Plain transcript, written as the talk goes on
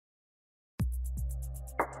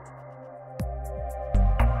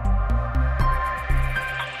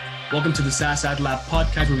Welcome to the SaaS Ad Lab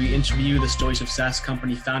podcast, where we interview the stories of SaaS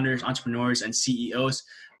company founders, entrepreneurs, and CEOs.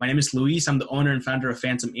 My name is Luis. I'm the owner and founder of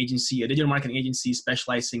Phantom Agency, a digital marketing agency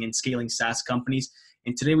specializing in scaling SaaS companies.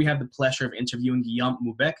 And today we have the pleasure of interviewing Guillaume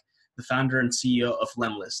Moubec, the founder and CEO of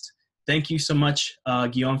Lemlist. Thank you so much,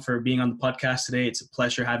 Guillaume, for being on the podcast today. It's a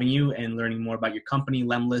pleasure having you and learning more about your company,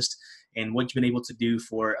 Lemlist, and what you've been able to do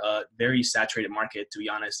for a very saturated market, to be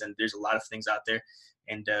honest. And there's a lot of things out there.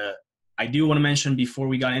 And I do want to mention before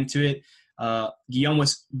we got into it, Guillaume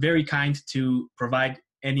was very kind to provide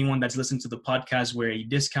anyone that's listening to the podcast where a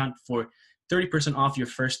discount for 30% off your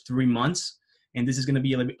first 3 months. And this is going to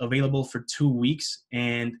be available for 2 weeks.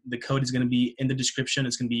 And the code is going to be in the description.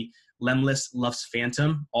 It's going to be Lemlist Loves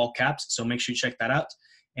Phantom, all caps. So make sure you check that out.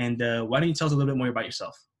 And why don't you tell us a little bit more about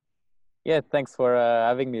yourself? Yeah, thanks for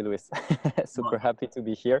having me, Luis. Super happy to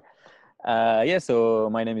be here. So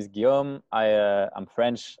my name is Guillaume. I'm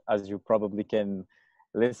French, as you probably can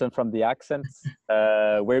listen from the accent.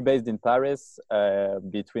 We're based in Paris,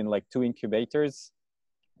 between like 2 incubators.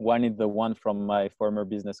 One is the one from my former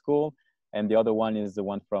business school, and the other one is the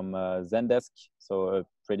one from Zendesk. So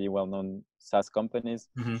pretty well-known SaaS companies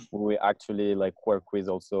who we actually like work with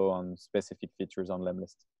also on specific features on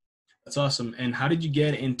Lemlist. That's awesome. And how did you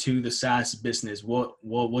get into the SaaS business? What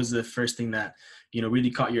was the first thing that,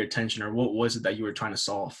 really caught your attention, or what was it that you were trying to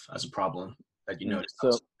solve as a problem that you noticed?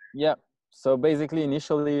 So basically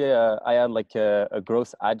initially I had like a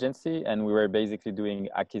growth agency, and we were basically doing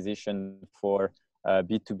acquisition for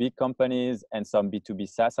B2B companies and some B2B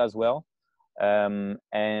SaaS as well.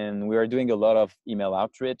 And we were doing a lot of email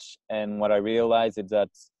outreach. And what I realized is that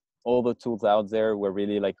all the tools out there were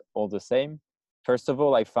really like all the same. First of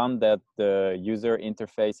all, I found that the user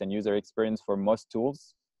interface and user experience for most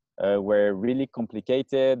tools were really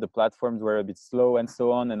complicated. The platforms were a bit slow and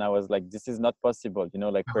so on. And I was like, this is not possible.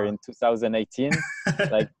 We're in 2018.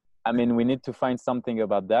 We need to find something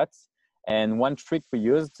about that. And one trick we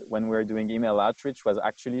used when we were doing email outreach was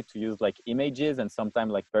actually to use like images and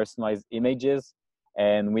sometimes like personalized images.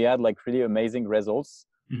 And we had like really amazing results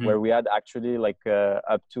where we had actually like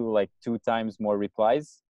up to like 2 times more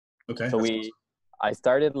replies. Okay. So I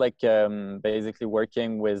started like basically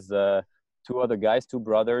working with 2 other guys, 2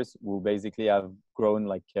 brothers who basically have grown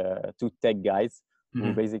like 2 tech guys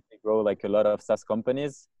who basically grow like a lot of SaaS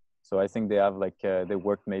companies. So I think they have like they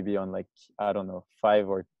worked maybe on like, I don't know, 5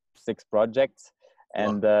 or 6 projects.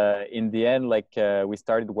 And in the end, like we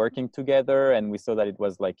started working together, and we saw that it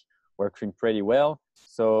was like working pretty well.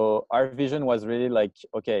 So our vision was really like,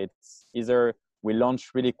 okay, it's either we launch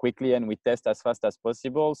really quickly and we test as fast as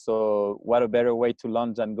possible. So what a better way to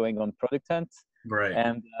launch than going on Product Hunt? Right.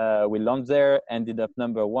 And we launched there, ended up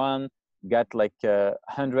number 1, got like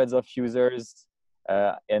hundreds of users.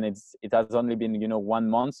 And it has only been, 1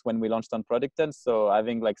 month when we launched on Product Hunt. So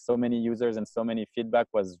having like so many users and so many feedback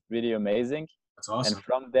was really amazing. That's awesome. And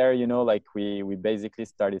from there, like we basically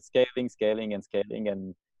started scaling,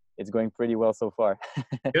 and it's going pretty well so far.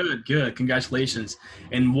 Good. Congratulations.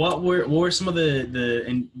 And what were some of the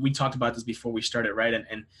and we talked about this before we started, right?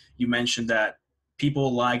 And you mentioned that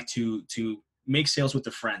people like to make sales with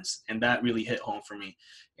their friends, and that really hit home for me.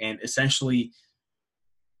 And essentially,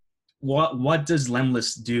 what does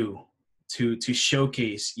Lemlist do to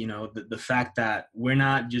showcase, the fact that we're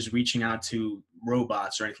not just reaching out to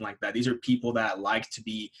robots or anything like that. These are people that like to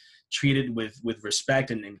be treated with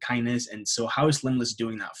respect and kindness. And so how is Lemlist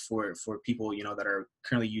doing that for people, that are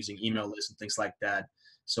currently using email lists and things like that?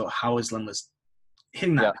 So how is Lemlist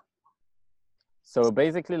hitting that? Yeah. So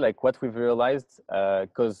basically, like what we've realized,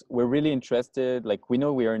 because we're really interested, like we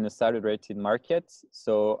know we are in a saturated market.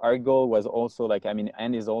 So our goal was also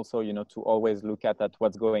and is also, to always look at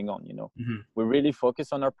what's going on, We really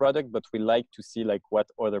focus on our product, but we like to see like what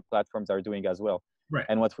other platforms are doing as well. Right.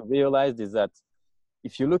 And what we realized is that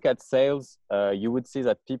if you look at sales, you would see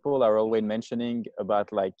that people are always mentioning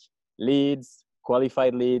about like leads,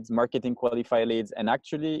 qualified leads, marketing qualified leads. And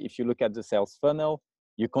actually, if you look at the sales funnel,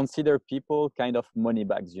 you consider people kind of money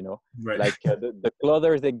bags, Right. Like the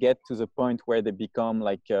closer they get to the point where they become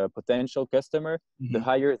like a potential customer, the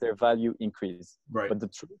higher their value increase. Right. But the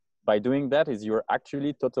truth by doing that is you're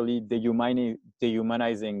actually totally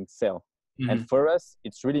dehumanizing sale. And for us,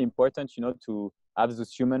 it's really important, to have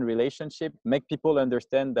this human relationship, make people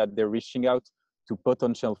understand that they're reaching out to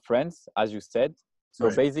potential friends, as you said.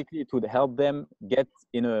 So basically it would help them get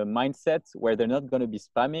in a mindset where they're not going to be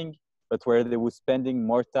spamming, but where they were spending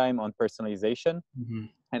more time on personalization.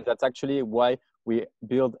 And that's actually why we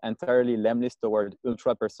build entirely Lemlist toward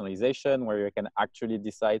ultra personalization, where you can actually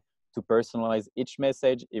decide to personalize each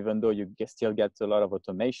message, even though you still get a lot of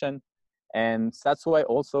automation. And that's why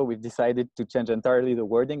also we've decided to change entirely the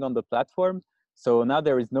wording on the platform. So now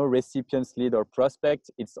there is no recipients, lead, or prospect.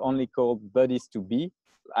 It's only called buddies to be,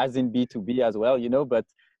 as in B2B as well, you know, but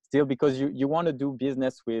still, because you want to do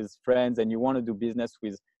business with friends and you want to do business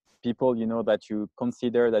with people, you know, that you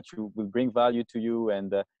consider that you will bring value to you.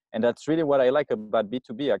 And that's really what I like about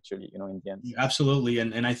B2B, actually, you know, in the end. Absolutely.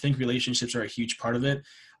 And I think relationships are a huge part of it.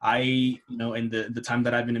 In the time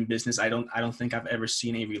that I've been in business, I don't think I've ever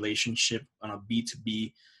seen a relationship on a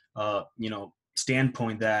B2B,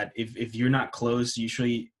 standpoint that if you're not close,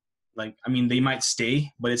 usually, like, I mean, they might stay,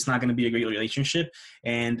 but it's not going to be a great relationship.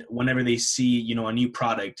 And whenever they see, a new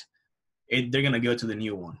product, they're going to go to the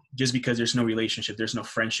new one just because there's no relationship, there's no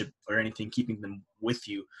friendship or anything keeping them with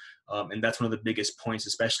you. And that's one of the biggest points,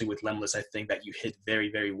 especially with Lemless, I think that you hit very,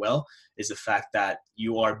 very well, is the fact that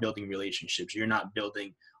you are building relationships. You're not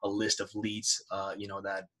building a list of leads,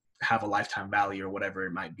 that have a lifetime value or whatever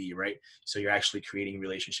it might be, right? So you're actually creating a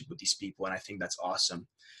relationship with these people. And I think that's awesome.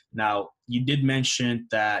 Now, you did mention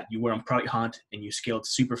that you were on Product Hunt and you scaled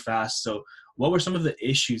super fast. So what were some of the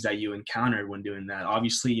issues that you encountered when doing that?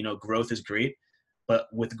 Obviously, growth is great, but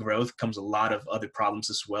with growth comes a lot of other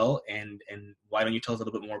problems as well. And why don't you tell us a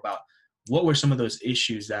little bit more about what were some of those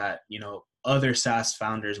issues that, other SaaS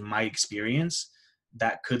founders might experience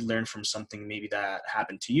that could learn from something maybe that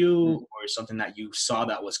happened to you or something that you saw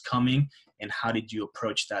that was coming, and how did you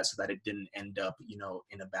approach that so that it didn't end up,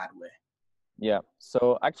 in a bad way? Yeah.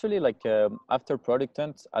 So actually, like after Product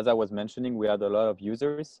Hunt, as I was mentioning, we had a lot of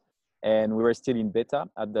users and we were still in beta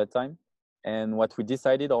at that time. And what we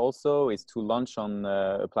decided also is to launch on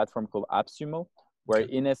a platform called AppSumo, where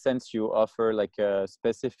in essence, you offer like a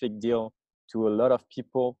specific deal to a lot of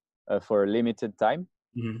people for a limited time.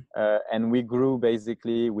 Mm-hmm. And we grew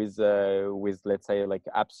basically with let's say like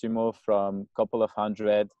AppSumo from a couple of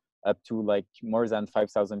hundred up to like more than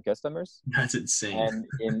 5,000 customers. That's insane.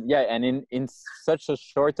 And in such a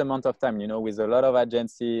short amount of time, with a lot of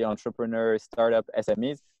agency, entrepreneurs, startup,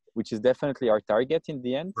 SMEs, which is definitely our target in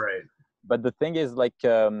the end. Right. But the thing is, like,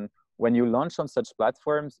 when you launch on such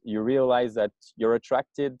platforms, you realize that you're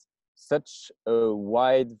attracted such a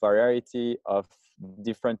wide variety of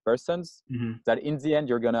different persons that in the end,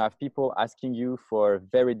 you're going to have people asking you for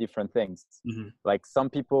very different things. Like some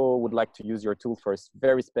people would like to use your tool for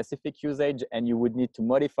very specific usage, and you would need to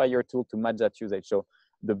modify your tool to match that usage. So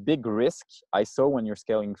the big risk I saw when you're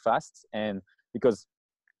scaling fast, and because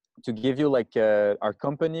to give you like our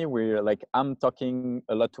company, we're like, I'm talking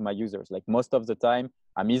a lot to my users. Like most of the time,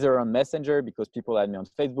 I'm either on Messenger because people add me on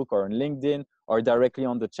Facebook or on LinkedIn or directly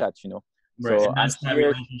on the chat, Right. So and that's that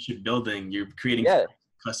relationship building. You're creating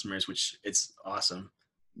customers, which it's awesome.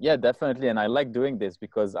 Yeah, definitely. And I like doing this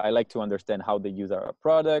because I like to understand how they use our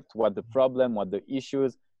product, what the problem, what the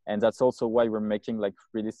issues. And that's also why we're making like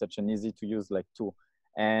really such an easy to use like tool.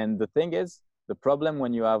 And the thing is, the problem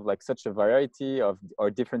when you have like such a variety of or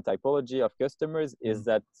different typology of customers is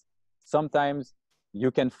that sometimes you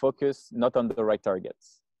can focus not on the right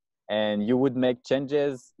targets, and you would make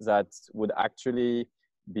changes that would actually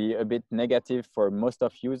be a bit negative for most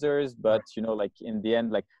of users. But like in the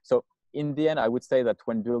end, in the end, I would say that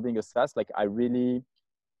when building a SaaS, like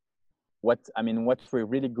what we're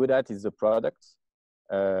really good at is the product.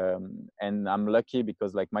 And I'm lucky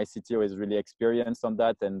because like my CTO is really experienced on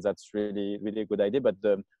that, and that's really, really a good idea. But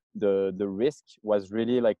the risk was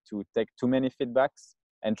really like to take too many feedbacks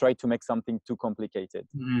and try to make something too complicated.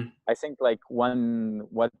 I think like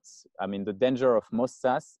the danger of most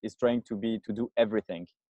SaaS is trying to do everything.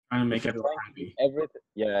 Trying to make everyone happy.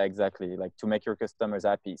 Yeah, exactly. Like to make your customers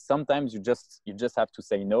happy. Sometimes you just have to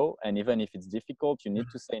say no, and even if it's difficult, you need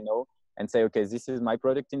to say no and say, okay, this is my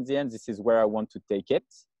product in the end. This is where I want to take it,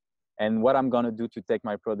 and what I'm gonna do to take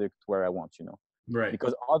my product where I want. Right.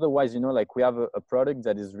 Because otherwise, like we have a product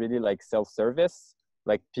that is really like self-service.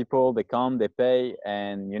 Like people, they come, they pay,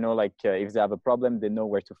 and if they have a problem, they know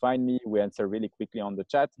where to find me. We answer really quickly on the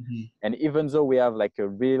chat, and even though we have like a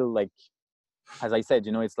real like, as I said,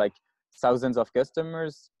 it's like thousands of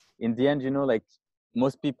customers. In the end, like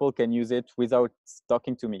most people can use it without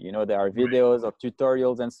talking to me. There are videos of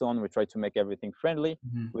tutorials and so on. We try to make everything friendly.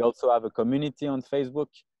 We also have a community on Facebook,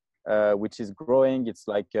 which is growing. It's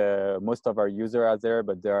like most of our users are there,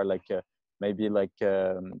 but there are like maybe like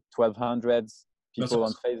 1,200 people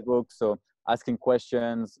on Facebook. So asking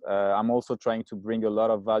questions. I'm also trying to bring a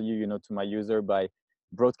lot of value, to my user by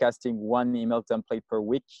broadcasting one email template per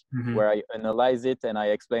week where I analyze it and I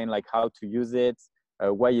explain like how to use it,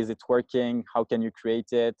 why is it working, how can you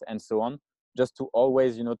create it, and so on. Just to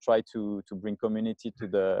always, try to bring community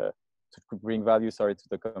to bring value, to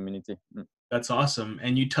the community. That's awesome.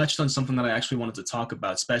 And you touched on something that I actually wanted to talk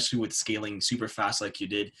about, especially with scaling super fast like you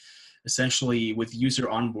did, essentially with user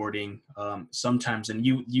onboarding sometimes. And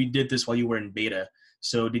you did this while you were in beta.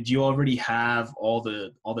 So did you already have all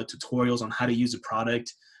the tutorials on how to use a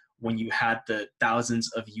product when you had the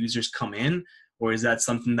thousands of users come in? Or is that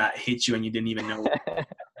something that hit you and you didn't even know?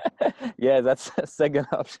 Yeah, that's a second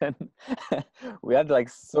option. We had like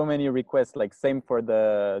so many requests, like same for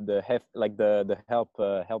the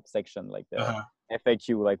help section, like the Uh-huh.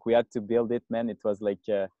 FAQ. Like we had to build it, man. It was like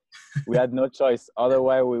we had no choice.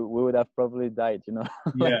 Otherwise, we would have probably died. You know,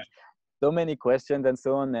 like Yeah. so many questions and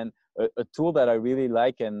so on. And a tool that I really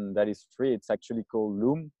like and that is free, it's actually called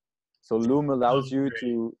Loom. So Loom Oh, allows you great.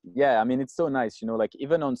 to, yeah, I mean, it's so nice, you know, like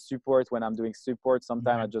even on support, when I'm doing support,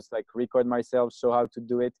 sometimes I Mhm. just like record myself, show how to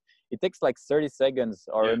do it. It takes like 30 seconds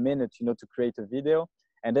or Yeah. a minute, you know, to create a video.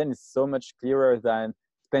 And then it's so much clearer than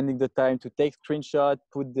spending the time to take screenshot,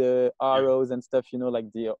 put the Yeah. arrows and stuff, you know,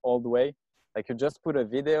 like the old way. Like you just put a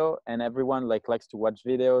video and everyone like likes to watch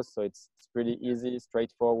videos. So it's pretty easy,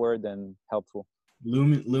 straightforward and helpful.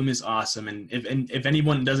 Loom is awesome, and if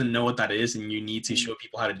anyone doesn't know what that is, and you need to Mm. show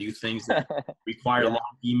people how to do things that require Yeah.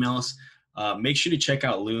 long emails, make sure to check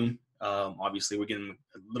out Loom. Obviously, we're getting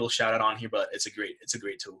a little shout out on here, but it's a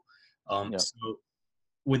great tool. Yeah. So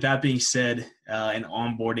with that being said, and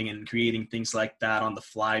onboarding and creating things like that on the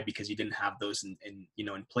fly because you didn't have those in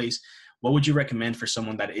place, what would you recommend for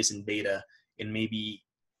someone that is in beta and maybe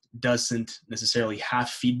doesn't necessarily have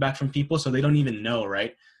feedback from people, so they don't even know,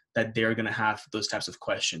 right, that they're going to have those types of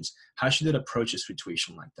questions? How should it approach a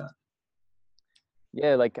situation like that?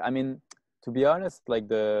 Yeah, like I mean, to be honest, like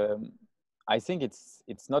I think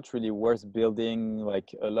it's not really worth building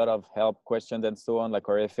like a lot of help questions and so on, like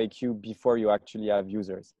or FAQ before you actually have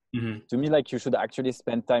users. Mm-hmm. To me, like you should actually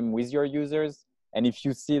spend time with your users, and if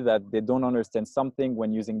you see that they don't understand something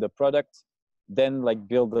when using the product, then like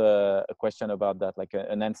build a question about that, like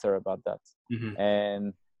an answer about that. Mm-hmm.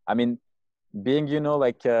 And I mean, being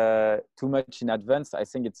like too much in advance, I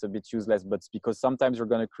think it's a bit useless, but it's because sometimes you're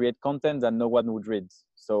going to create content that no one would read,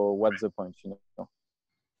 so what's the point,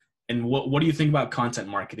 And what do you think about content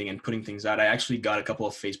marketing and putting things out? I actually got a couple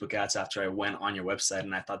of Facebook ads after I went on your website,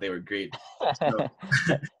 and I thought they were great. So,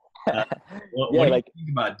 uh, what Yeah, do you like think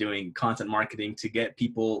about doing content marketing to get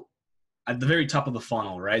people at the very top of the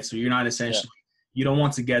funnel, right? So you're not yeah, essentially, you don't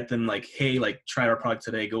want to get them like, hey, like try our product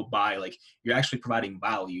today, go buy. Like you're actually providing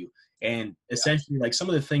value. And yeah, essentially like some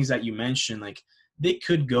of the things that you mentioned, like they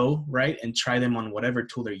could go right and try them on whatever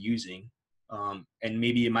tool they're using. And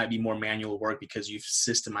maybe it might be more manual work because you've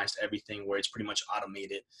systemized everything where it's pretty much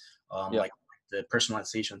automated, yeah. like the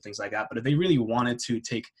personalization, things like that. But if they really wanted to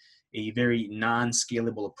take a very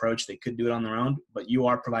non-scalable approach, they could do it on their own, but you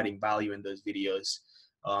are providing value in those videos.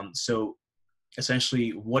 So essentially,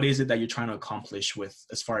 what is it that you're trying to accomplish with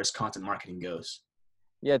as far as content marketing goes?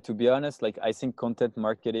 Yeah, to be honest, like I think content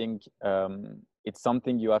marketing, it's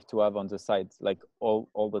something you have to have on the side, like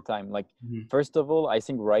all the time. Like Mm-hmm. first of all, I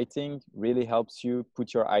think writing really helps you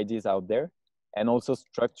put your ideas out there and also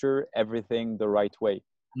structure everything the right way.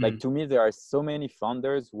 Mm-hmm. Like to me, there are so many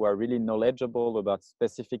founders who are really knowledgeable about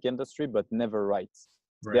specific industry but never write.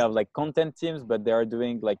 They Right. have like content teams, but they are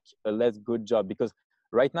doing like a less good job because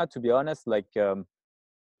right now, to be honest, like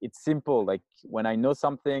it's simple. Like when I know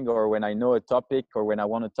something or when I know a topic or when I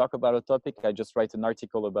want to talk about a topic, I just write an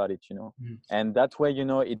article about it, Mm-hmm. and that way,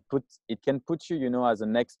 it can put you, as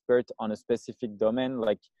an expert on a specific domain,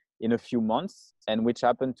 like in a few months. And which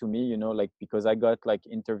happened to me, like because I got like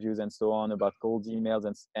interviews and so on about cold emails,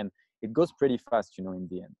 and it goes pretty fast, in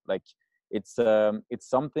the end. Like it's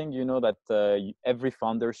something, that every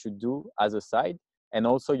founder should do as a side. And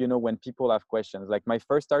also, when people have questions, like my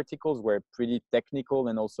first articles were pretty technical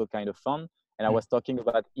and also kind of fun, and I was talking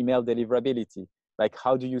about email deliverability, like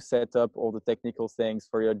how do you set up all the technical things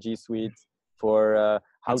for your G Suite, for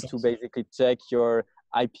how That's to awesome. basically check your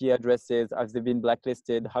IP addresses, have they been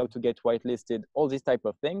blacklisted, how to get whitelisted, all these type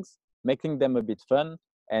of things, making them a bit fun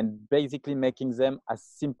and basically making them as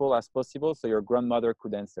simple as possible so your grandmother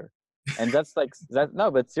could answer. And that's like that. No,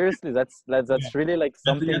 but seriously, Yeah. that's really like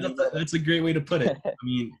something, That's a great way to put it. I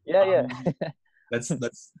mean, yeah, yeah. that's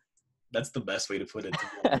that's that's the best way to put it. To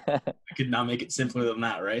be honest. I could not make it simpler than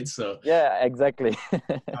that, right? So Yeah, exactly.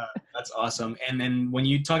 that's awesome. And then when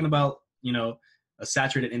you're talking about, a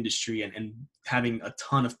saturated industry and having a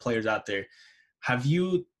ton of players out there, have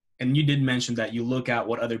you, and you did mention that you look at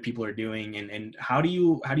what other people are doing, and how do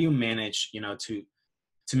you manage,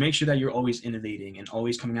 to make sure that you're always innovating and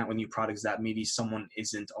always coming out with new products that maybe someone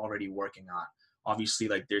isn't already working on? Obviously,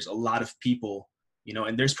 like there's a lot of people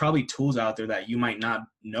and there's probably tools out there that you might not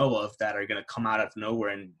know of that are going to come out of nowhere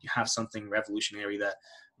and have something revolutionary that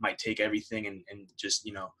might take everything and just,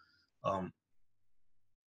 um,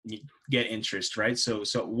 get interest, right? So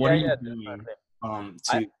what Yeah, are you yeah, doing definitely.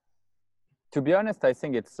 I, to to be honest, I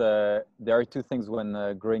think it's there are two things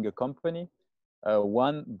when growing a company.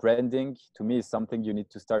 One, branding to me is something you need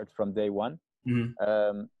to start from day one.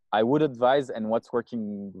 Mhm. I would advise, and what's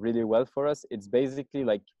working really well for us, it's basically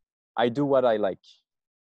like I do what I like.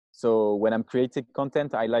 So when I'm creating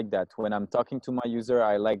content, I like that. When I'm talking to my user,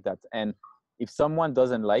 I like that. And if someone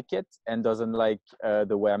doesn't like it and doesn't like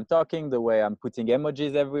the way I'm talking, the way I'm putting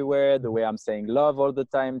emojis everywhere, the way I'm saying love all the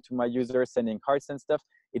time to my user, sending hearts and stuff,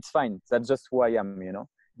 it's fine. That's just who I am, you know?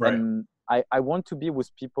 Right. And I want to be with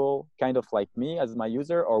people kind of like me as my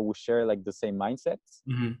user or who share like the same mindsets.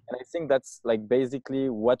 Hmm. And I think that's like basically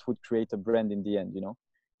what would create a brand in the end, you know?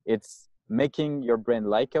 It's making your brand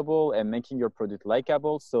likable and making your product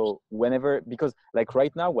likable. So whenever, because like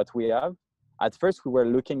right now, what we have, at first we were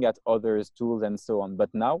looking at others' tools and so on, but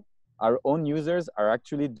now our own users are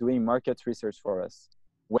actually doing market research for us.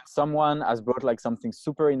 When someone has brought like something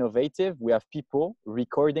super innovative, we have people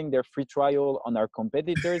recording their free trial on our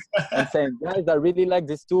competitors and saying, guys, I really like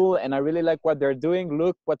this tool and I really like what they're doing.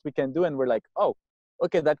 Look what we can do. And we're like, oh,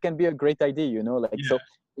 okay, that can be a great idea, you know, like, Yeah. so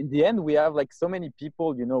in the end, we have like so many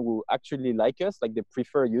people, you know, who actually like us, like they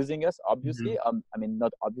prefer using us, Hmm. obviously. I mean,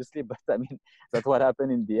 not obviously, but I mean, that's what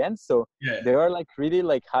happened in the end. So Yeah. they are like really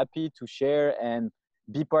like happy to share and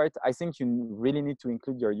be part. I think you really need to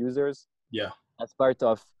include your users Yeah. as part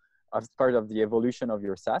of the evolution of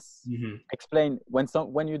your SaaS. Hmm. Explain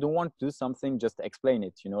when you don't want to do something, just explain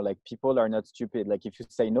it. You know, like people are not stupid. Like if you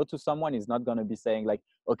say no to someone, he's not gonna be saying like,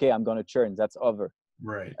 okay, I'm gonna churn. That's over.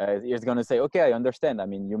 Right. He's gonna say, okay, I understand. I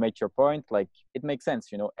mean, you make your point. Like it makes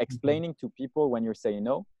sense. You know, Hmm. explaining to people when you're saying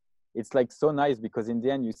no, it's like so nice because in the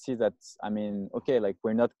end you see that. I mean, okay, like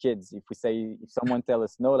we're not kids. If someone tell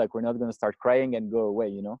us no, like we're not gonna start crying and go away.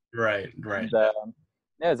 You know. Right. Right. And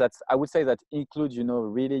yeah, I would say that includes, you know,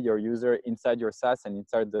 really your user inside your SaaS and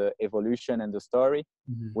inside the evolution and the story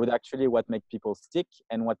Mhm. would actually what make people stick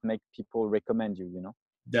and what make people recommend you, you know.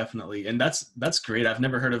 Definitely. And that's great. I've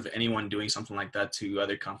never heard of anyone doing something like that to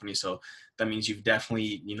other companies. So that means you've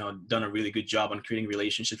definitely, done a really good job on creating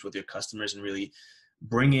relationships with your customers and really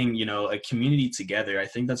bringing, a community together. I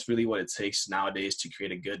think that's really what it takes nowadays to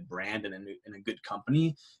create a good brand and a good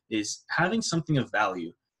company is having something of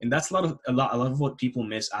value. And that's a lot of what people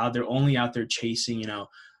miss out. They're only out there chasing,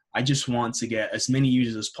 I just want to get as many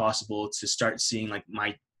users as possible to start seeing like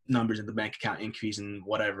my numbers in the bank account increase and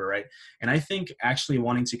whatever, right? And I think actually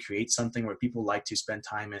wanting to create something where people like to spend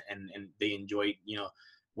time and they enjoy,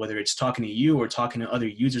 whether it's talking to you or talking to other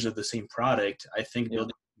users of the same product, I think Yeah.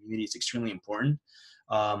 building a community is extremely important.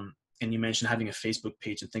 And you mentioned having a Facebook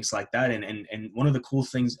page and things like that. And one of the cool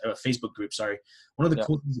things, Facebook group, sorry, one of the Yeah.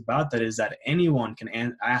 cool things about that is that anyone can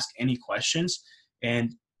ask any questions,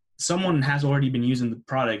 and someone has already been using the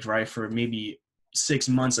product, right, for maybe 6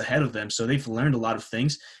 months ahead of them. So they've learned a lot of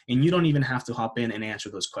things, and you don't even have to hop in and answer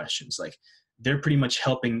those questions. Like they're pretty much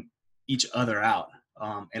helping each other out.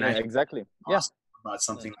 And I Yeah, think exactly. Yeah. awesome about Yeah.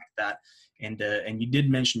 something like that. And you did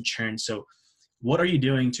mention churn. So what are you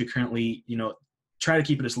doing to currently, try to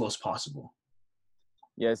keep it as low as possible?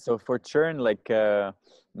 Yeah, so for churn, like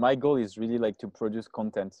my goal is really like to produce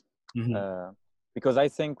content, Hmm. uh, because I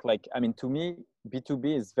think like I mean to me B2B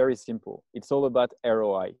is very simple. It's all about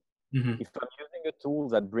ROI. Hmm. If I'm using a tool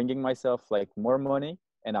that bringing myself like more money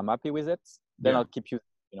and I'm happy with it, then Yeah, I'll keep using.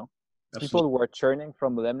 You know, people absolutely. who are churning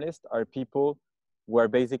from Lemlist are people who are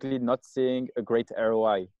basically not seeing a great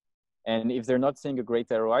ROI, and if they're not seeing a great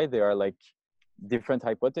ROI, they are like different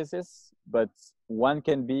hypotheses, but one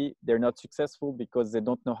can be they're not successful because they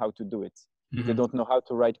don't know how to do it. They Hmm. don't know how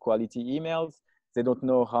to write quality emails. They don't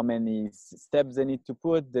know how many steps they need to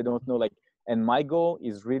put. They don't know like, and my goal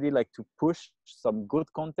is really like to push some good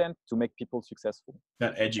content to make people successful.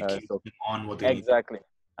 That educates So them on what they need. exactly,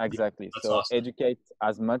 Yeah, exactly. that's So awesome. educate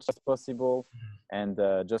as much as possible, Mhm.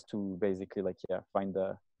 and just to basically like find the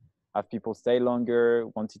have people stay longer,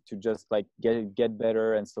 wanted to just like get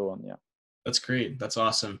better and so on. Yeah. That's great. That's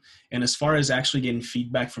awesome. And as far as actually getting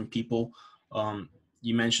feedback from people, um,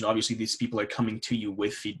 you mentioned obviously these people are coming to you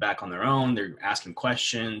with feedback on their own. They're asking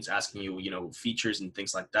questions, asking you, features and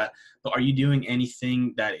things like that. But are you doing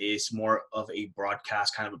anything that is more of a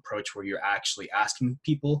broadcast kind of approach where you're actually asking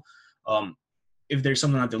people um, if there's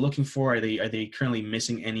something that they're looking for? Are they currently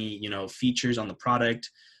missing any features on the product,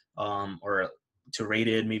 or to rate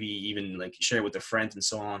it? Maybe even like share it with their friends and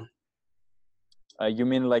so on. You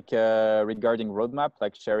mean like regarding roadmap,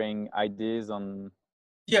 like sharing ideas on?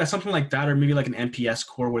 Yeah, something like that, or maybe like an NPS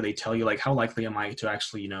score where they tell you like how likely am I to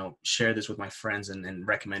actually, share this with my friends and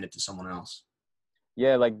recommend it to someone else.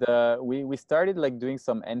 Yeah, like we started like doing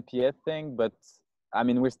some NPS thing, but I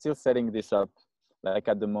mean we're still setting this up like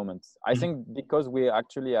at the moment. I Mhm. think because we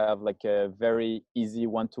actually have like a very easy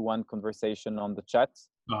one-to-one conversation on the chat,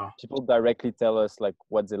 Oh, people directly tell us like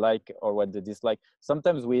what they like or what they dislike.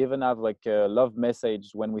 Sometimes we even have like a love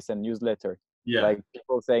message when we send newsletter, yeah. like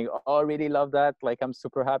people saying, "Oh, I really love that! Like I'm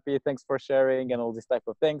super happy. Thanks for sharing," and all this type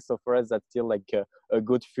of things. So for us, that's still like a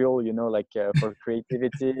good fuel, you know, like for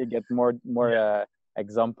creativity, get more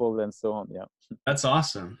examples and so on. Yeah. That's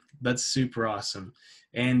awesome. That's super awesome.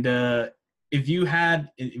 And if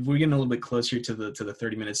we're getting a little bit closer to the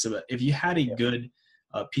 30 minutes, so if you had a Yeah. good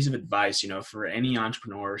piece of advice, for any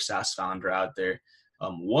entrepreneur or SaaS founder out there,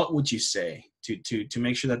 what would you say to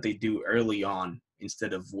make sure that they do early on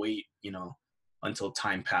instead of wait, until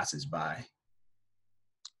time passes by?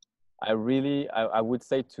 I would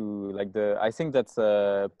say to like I think that's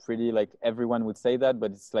pretty like everyone would say that,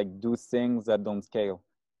 but it's like do things that don't scale.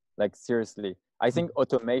 Like seriously, I think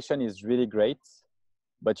automation is really great,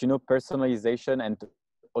 but you know, personalization and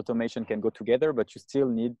automation can go together, but you still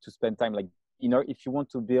need to spend time like, you know, if you want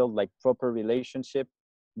to build like proper relationship,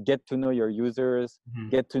 get to know your users, Mhm.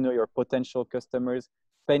 get to know your potential customers,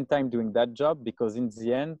 spend time doing that job, because in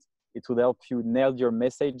the end it will help you nail your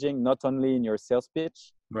messaging, not only in your sales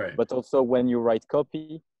pitch, Right. but also when you write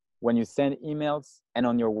copy, when you send emails, and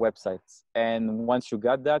on your websites. And once you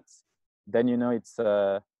got that, then you know it's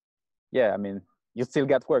yeah, I mean, you still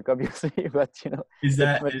got work, obviously, but you know, Is it's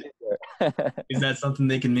that much easier. is that something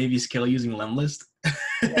they can maybe scale using Lemlist?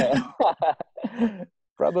 Yeah,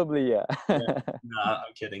 probably, yeah. Yeah. No,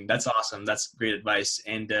 I'm kidding. That's awesome. That's great advice.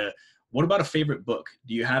 And what about a favorite book?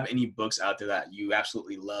 Do you have any books out there that you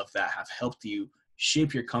absolutely love that have helped you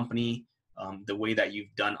shape your company the way that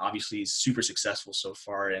you've done? Obviously, is super successful so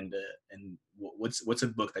far. And what's a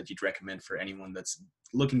book that you'd recommend for anyone that's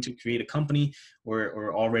looking to create a company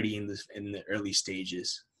or already in the early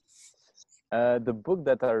stages? The book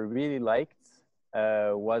that I really liked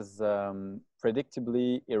was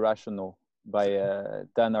Predictably Irrational by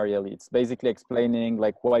Dan Ariely. It's basically explaining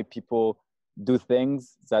like why people do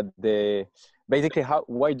things that they basically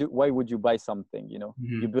why would you buy something? You know,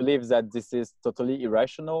 you Hmm. believe that this is totally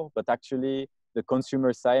irrational, but actually the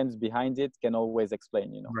consumer science behind it can always explain.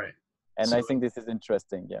 You know, Right. and So I think this is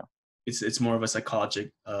interesting. Yeah. it's more of a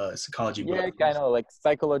psychology book. Yeah, kind of like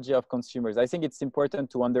psychology of consumers. I think it's important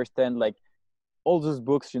to understand like all those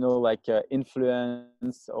books, you know, like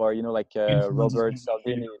Influence, or you know, like Influence is one Robert of my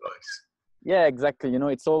Cialdini. favorite Like, books. yeah, exactly. You know,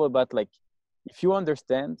 it's all about like if you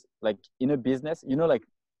understand, like in a business, you know, like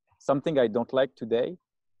something I don't like today.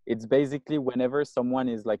 It's basically whenever someone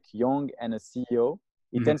is like young and a CEO,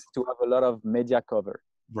 it Mhm. tends to have a lot of media cover.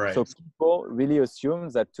 So Right. people really assume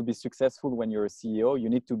that to be successful when you're a CEO, you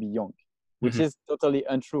need to be young, which Mhm. is totally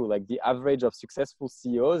untrue. Like the average of successful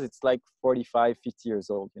CEOs, it's like 45, 50 years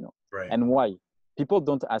old, you know. Right. And why? People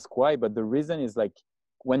don't ask why, but the reason is like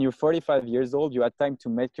when you're 45 years old, you had time to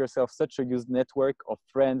make yourself such a huge network of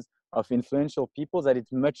friends, of influential people, that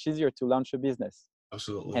it's much easier to launch a business and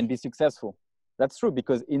Absolutely. be successful. That's true,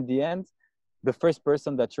 because in the end, the first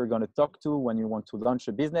person that you're going to talk to when you want to launch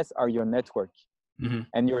a business are your network. Mhm.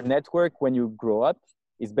 And your network, when you grow up,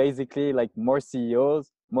 is basically like more CEOs,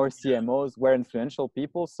 more CMOs, were influential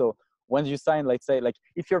people. So once you sign, like say, like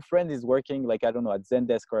if your friend is working, like I don't know, at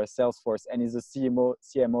Zendesk or a Salesforce, and is a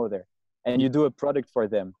CMO there, and Yeah. you do a product for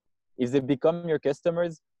them, if they become your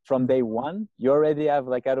customers from day one, you already have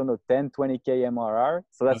like I don't know 10, 20K MRR.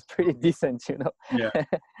 So that's pretty Absolutely. decent, you know. Yeah.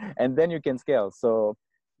 And then you can scale. So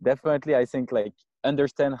definitely, I think like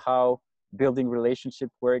understand how building relationship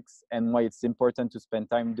works and why it's important to spend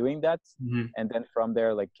time doing that, Mhm. and then from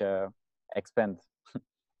there like expand.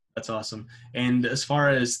 That's awesome. And as far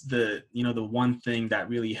as the one thing that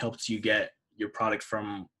really helped you get your product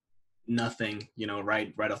from nothing,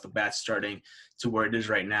 right off the bat, starting to where it is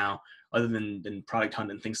right now, other than product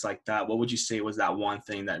hunt and things like that, what would you say was that one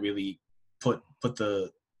thing that really put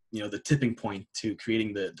the tipping point to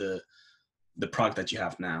creating the product that you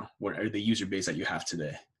have now, or the user base that you have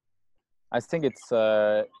today? I think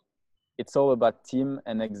it's all about team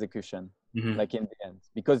and execution, Hmm. like in the end,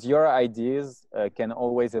 because your ideas can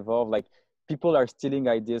always evolve. Like people are stealing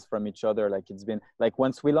ideas from each other. Like it's been like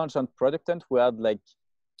once we launched on Product Hunt, we had like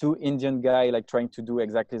two Indian guy like trying to do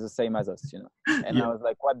exactly the same as us, you know. And Yeah. I was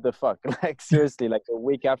like, what the fuck? Like seriously, like a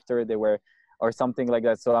week after they were, or something like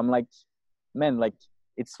that. So I'm like, man, like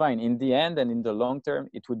it's fine. In the end and in the long term,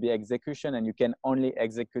 it would be execution, and you can only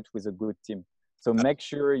execute with a good team. So make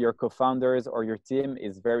sure your co-founders or your team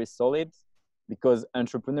is very solid, because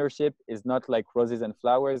entrepreneurship is not like roses and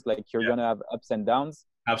flowers. Like you're going to have ups and downs.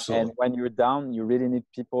 Absolutely. And when you're down, you really need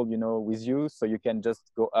people, you know, with you so you can just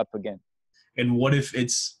go up again. And what if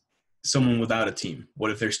it's someone without a team?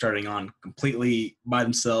 What if they're starting on completely by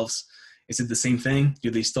themselves? Is it the same thing? Do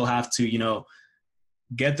they still have to, you know,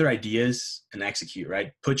 get their ideas and execute,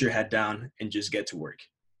 right? Put your head down and just get to work.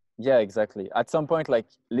 Yeah, exactly. At some point, like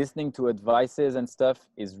listening to advices and stuff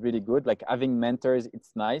is really good. Like having mentors,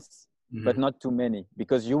 it's nice, but not too many,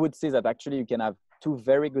 because you would see that actually you can have two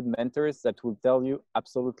very good mentors that will tell you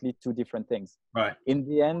absolutely two different things. Right. In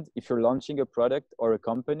the end, if you're launching a product or a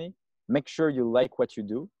company, make sure you like what you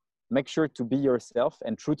do. Make sure to be yourself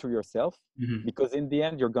and true to yourself, because in the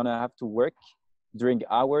end, you're going to have to work during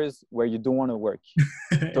hours where you don't want to work.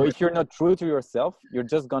 So if you're not true to yourself, you're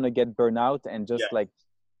just going to get burnout and just like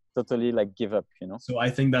totally like give up, you know? So I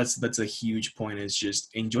think that's a huge point, is just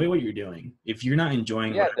enjoy what you're doing. If you're not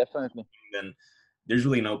enjoying what definitely, then there's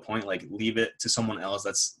really no point. Like leave it to someone else.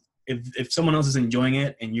 That's if someone else is enjoying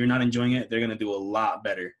it and you're not enjoying it, they're going to do a lot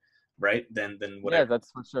better, right? Than whatever. Yeah,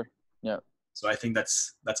 that's for sure. Yeah. So I think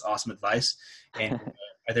that's awesome advice. And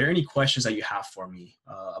are there any questions that you have for me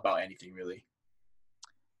about anything really?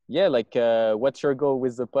 Yeah, like what's your goal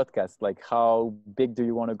with the podcast? Like how big do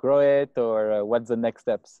you want to grow it, or what's the next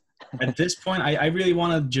steps? At this point, I really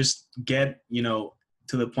want to just get, you know,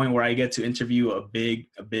 to the point where I get to interview a big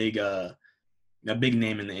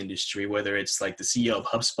name in the industry, whether it's like the CEO of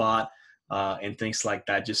HubSpot and things like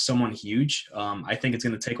that, just someone huge. I think it's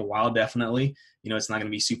going to take a while, definitely. You know, it's not going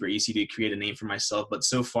to be super easy to create a name for myself, but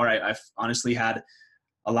so far I've honestly had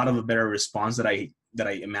a lot of a better response that I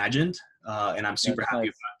imagined. And I'm super happy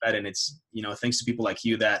about that. And it's, you know, thanks to people like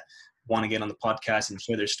you that want to get on the podcast and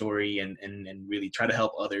share their story and really try to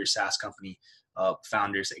help other SaaS company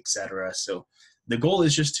founders, etc. So the goal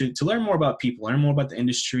is just to learn more about people, learn more about the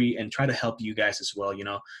industry, and try to help you guys as well, you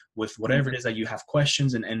know, with whatever it is that you have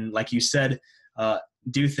questions. And like you said,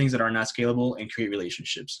 do things that are not scalable and create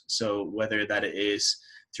relationships. So whether that is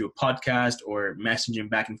through a podcast or messaging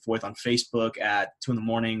back and forth on Facebook at 2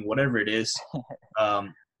 a.m, whatever it is,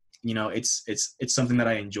 you know, it's something that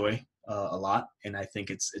I enjoy a lot. And I think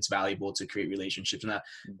it's valuable to create relationships. And I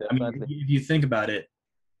mean, if you think about it,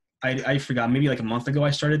 I forgot, maybe like a month ago,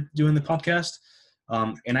 I started doing the podcast.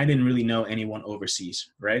 And I didn't really know anyone overseas,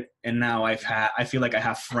 right? And now I feel like I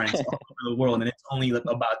have friends all over the world, and it's only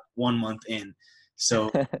about 1 month in.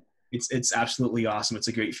 So it's absolutely awesome. It's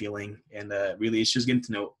a great feeling, and really, it's just getting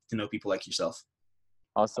to know people like yourself.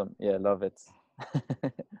 Awesome. Yeah, love it.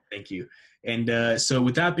 Thank you. And so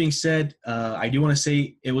with that being said, I do want to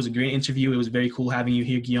say it was a great interview. It was very cool having you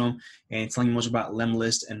here, Guillaume, and telling you much about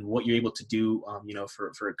Lemlist and what you're able to do, you know,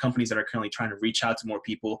 for companies that are currently trying to reach out to more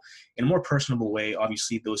people in a more personable way.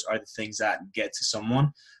 Obviously, those are the things that get to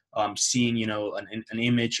someone. Seeing, you know, an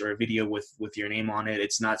image or a video with your name on it,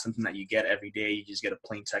 it's not something that you get every day. You just get a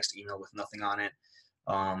plain text email with nothing on it.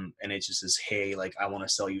 And it just says, hey, like, I want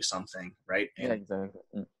to sell you something, right? And yeah,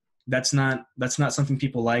 exactly. that's not something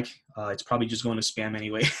people like. It's probably just going to spam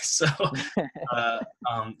anyway. So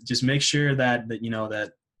just make sure that you know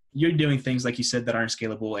that you're doing things, like you said, that aren't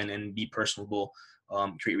scalable, and be personable,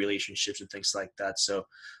 create relationships and things like that. So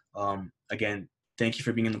again, thank you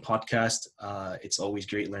for being in the podcast. It's always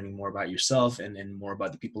great learning more about yourself and more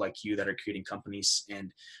about the people like you that are creating companies.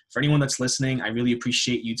 And for anyone that's listening, I really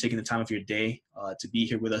appreciate you taking the time of your day to be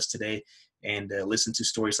here with us today and listen to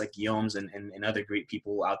stories like Guillaume's and other great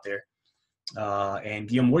people out there. And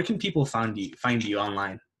Guillaume, where can people find you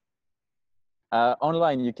online?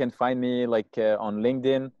 Online, you can find me like on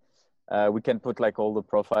LinkedIn. We can put like all the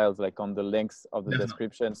profiles like on the links of the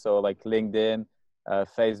description. So like LinkedIn,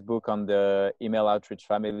 Facebook on the email outreach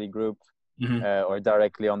family group, or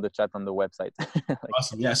directly on the chat on the website.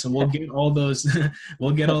 Awesome. Yeah. So we'll get all those,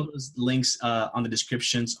 links on the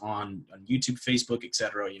descriptions on YouTube, Facebook,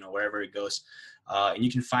 etc. You know, wherever it goes. And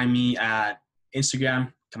you can find me at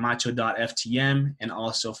Instagram, camacho.ftm, and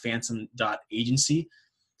also phantom.agency.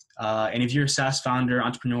 And if you're a SaaS founder,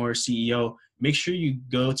 entrepreneur, CEO, make sure you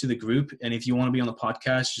go to the group. And if you want to be on the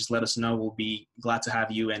podcast, just let us know. We'll be glad to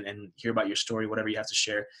have you and hear about your story, whatever you have to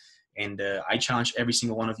share. And I challenge every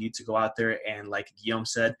single one of you to go out there and, like Guillaume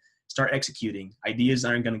said, start executing. Ideas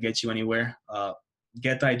aren't going to get you anywhere.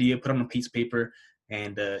 Get the idea, put it on a piece of paper,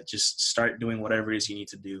 and just start doing whatever it is you need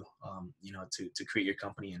to do, you know, to create your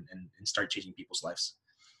company and start changing people's lives.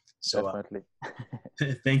 So definitely.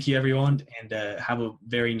 Thank you, everyone, and have a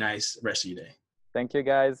very nice rest of your day. Thank you,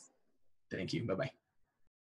 guys. Thank you. Bye-bye.